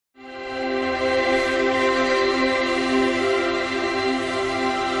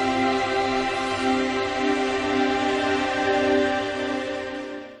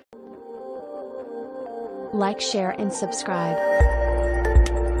Like, share and subscribe.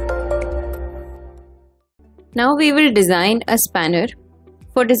 Now we will design a spanner.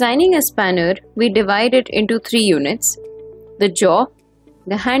 For designing a spanner, we divide it into 3 units: the jaw,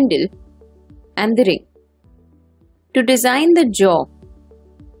 the handle, and the ring. To design the jaw,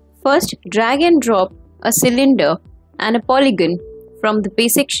 first drag and drop a cylinder and a polygon from the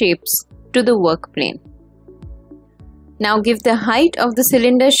basic shapes to the work plane. Now give the height of the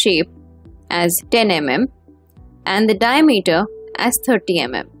cylinder shape as 10 mm and the diameter as 30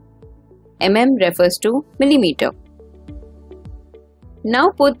 mm. Mm refers to millimeter. Now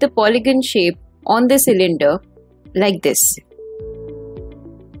put the polygon shape on the cylinder like this.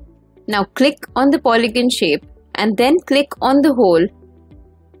 Now click on the polygon shape and then click on the hole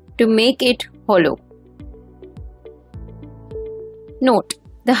to make it hollow. Note,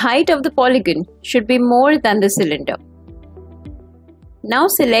 the height of the polygon should be more than the cylinder. Now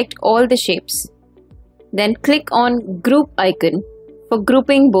select all the shapes. Then click on Group icon for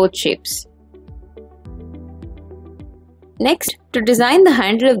grouping both shapes. Next, to design the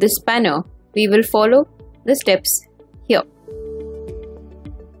handle of the spanner, we will follow the steps here.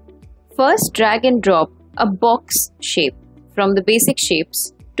 First, drag and drop a box shape from the basic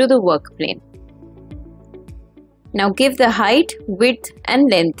shapes to the work plane. Now give the height, width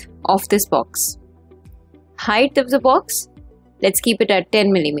and length of this box. Height of the box, let's keep it at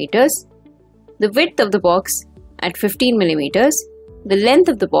 10 millimeters. The width of the box at 15 millimeters. The length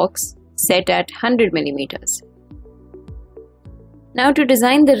of the box set at 100 millimeters. Now to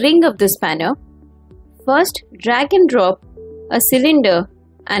design the ring of the spanner, first drag and drop a cylinder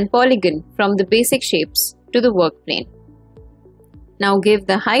and polygon from the basic shapes to the work plane. Now give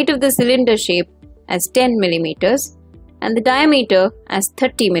the height of the cylinder shape as 10 millimeters and the diameter as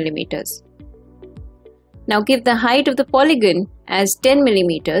 30 millimeters. Now give the height of the polygon as 10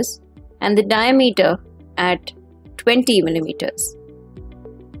 millimeters and the diameter at 20 millimeters.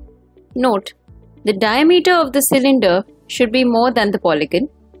 Note, the diameter of the cylinder should be more than the polygon.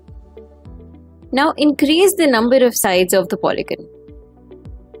 Now increase the number of sides of the polygon.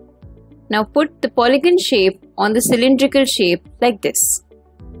 Now put the polygon shape on the cylindrical shape like this.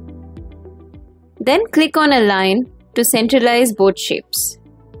 Then click on Align to centralize both shapes.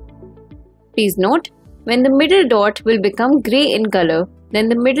 Please note, when the middle dot will become grey in color, then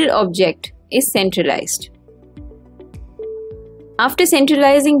the middle object is centralized. After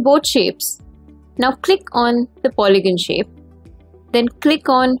centralizing both shapes, now click on the polygon shape, then click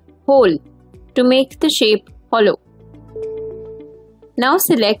on Hole to make the shape hollow. Now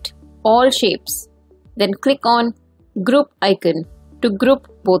select all shapes, then click on Group icon to group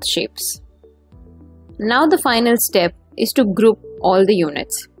both shapes. Now the final step is to group all the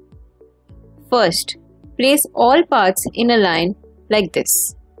units. First, place all parts in a line like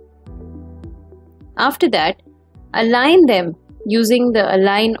this. After that, align them using the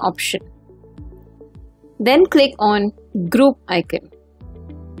Align option. Then click on Group icon.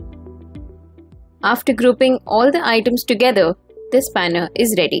 After grouping all the items together, the spanner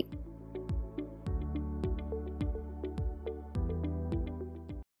is ready.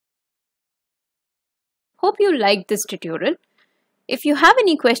 Hope you liked this tutorial. If you have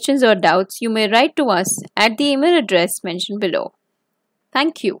any questions or doubts, you may write to us at the email address mentioned below.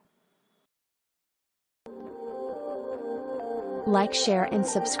 Thank you. Like, share and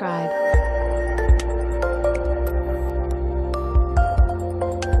subscribe.